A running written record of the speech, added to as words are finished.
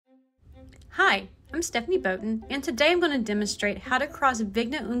Hi, I'm Stephanie Botton, and today I'm going to demonstrate how to cross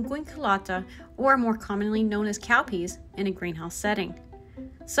Vigna unguiculata, or more commonly known as cowpeas, in a greenhouse setting.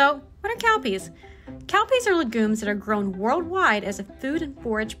 So, what are cowpeas? Cowpeas are legumes that are grown worldwide as a food and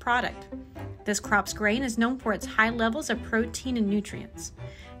forage product. This crop's grain is known for its high levels of protein and nutrients.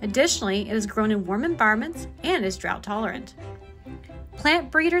 Additionally, it is grown in warm environments and is drought tolerant.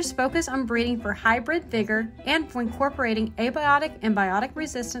 Plant breeders focus on breeding for hybrid vigor and for incorporating abiotic and biotic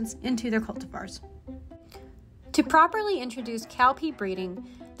resistance into their cultivars. To properly introduce cowpea breeding,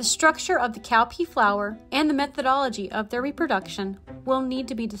 the structure of the cowpea flower and the methodology of their reproduction will need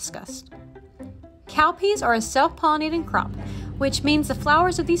to be discussed. Cowpeas are a self-pollinating crop, which means the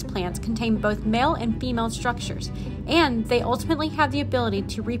flowers of these plants contain both male and female structures, and they ultimately have the ability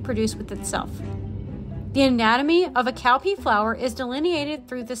to reproduce with itself. The anatomy of a cowpea flower is delineated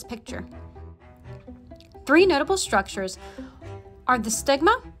through this picture. Three notable structures are the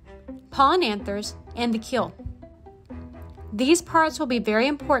stigma, pollen anthers, and the keel. These parts will be very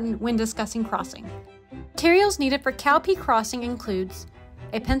important when discussing crossing. Materials needed for cowpea crossing includes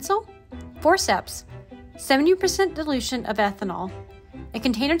a pencil, forceps, 70% dilution of ethanol, a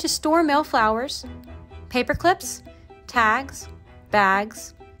container to store male flowers, paper clips, tags,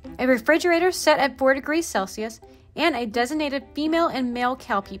 bags, a refrigerator set at 4 degrees Celsius, and a designated female and male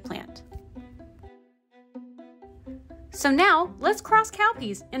cowpea plant. So now, let's cross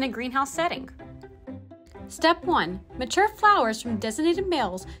cowpeas in a greenhouse setting. Step 1. Mature flowers from designated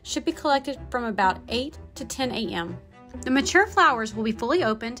males should be collected from about 8 to 10 a.m. The mature flowers will be fully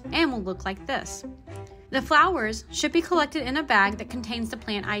opened and will look like this. The flowers should be collected in a bag that contains the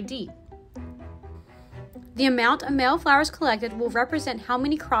plant ID. The amount of male flowers collected will represent how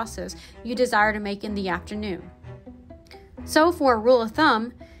many crosses you desire to make in the afternoon. So for a rule of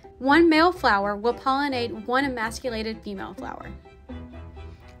thumb, one male flower will pollinate one emasculated female flower.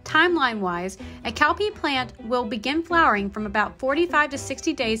 Timeline-wise, a cowpea plant will begin flowering from about 45 to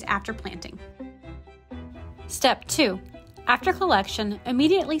 60 days after planting. Step 2. After collection,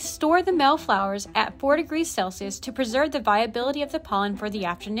 immediately store the male flowers at 4 degrees Celsius to preserve the viability of the pollen for the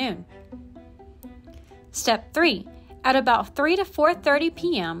afternoon. Step 3. At about 3 to 4:30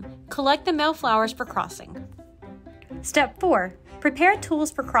 p.m., collect the male flowers for crossing. Step 4. Prepare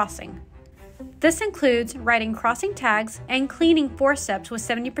tools for crossing. This includes writing crossing tags and cleaning forceps with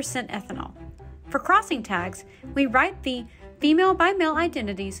 70% ethanol. For crossing tags, we write the female by male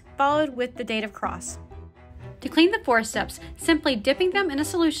identities followed with the date of cross. To clean the forceps, simply dipping them in a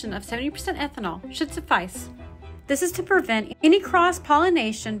solution of 70% ethanol should suffice. This is to prevent any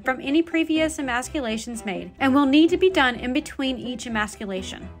cross-pollination from any previous emasculations made and will need to be done in between each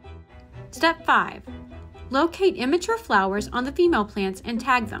emasculation. Step 5. Locate immature flowers on the female plants and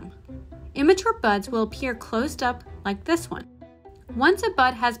tag them. Immature buds will appear closed up like this one. Once a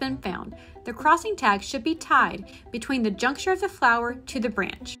bud has been found, the crossing tag should be tied between the juncture of the flower to the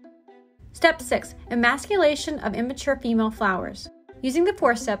branch. Step 6. Emasculation of immature female flowers. Using the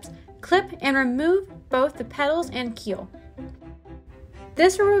forceps, clip and remove both the petals and keel.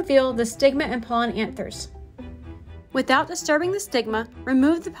 This will reveal the stigma and pollen anthers. Without disturbing the stigma,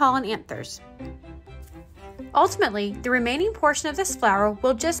 remove the pollen anthers. Ultimately, the remaining portion of this flower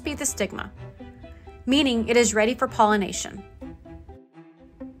will just be the stigma, meaning it is ready for pollination.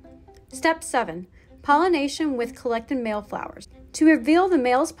 Step 7. Pollination with collected male flowers. To reveal the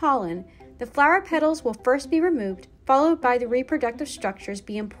male's pollen, the flower petals will first be removed, followed by the reproductive structures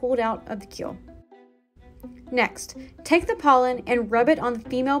being pulled out of the keel. Next, take the pollen and rub it on the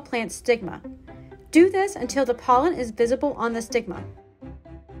female plant's stigma. Do this until the pollen is visible on the stigma.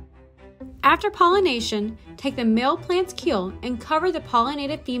 After pollination, take the male plant's keel and cover the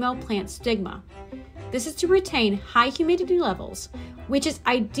pollinated female plant's stigma. This is to retain high humidity levels, which is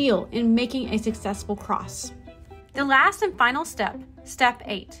ideal in making a successful cross. The last and final step, Step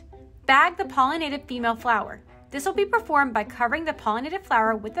 8. Bag the pollinated female flower. This will be performed by covering the pollinated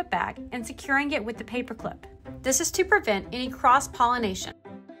flower with a bag and securing it with the paper clip. This is to prevent any cross-pollination.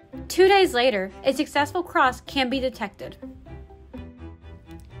 2 days later, a successful cross can be detected.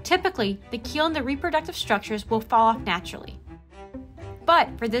 Typically, the keel and the reproductive structures will fall off naturally. But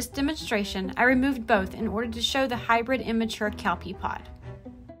for this demonstration, I removed both in order to show the hybrid immature cowpea pod.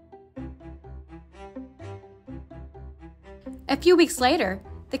 A few weeks later,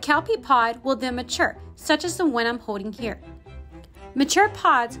 the cowpea pod will then mature, such as the one I'm holding here. Mature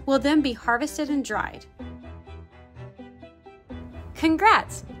pods will then be harvested and dried.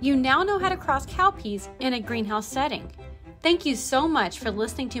 Congrats! You now know how to cross cowpeas in a greenhouse setting. Thank you so much for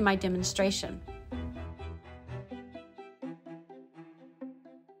listening to my demonstration.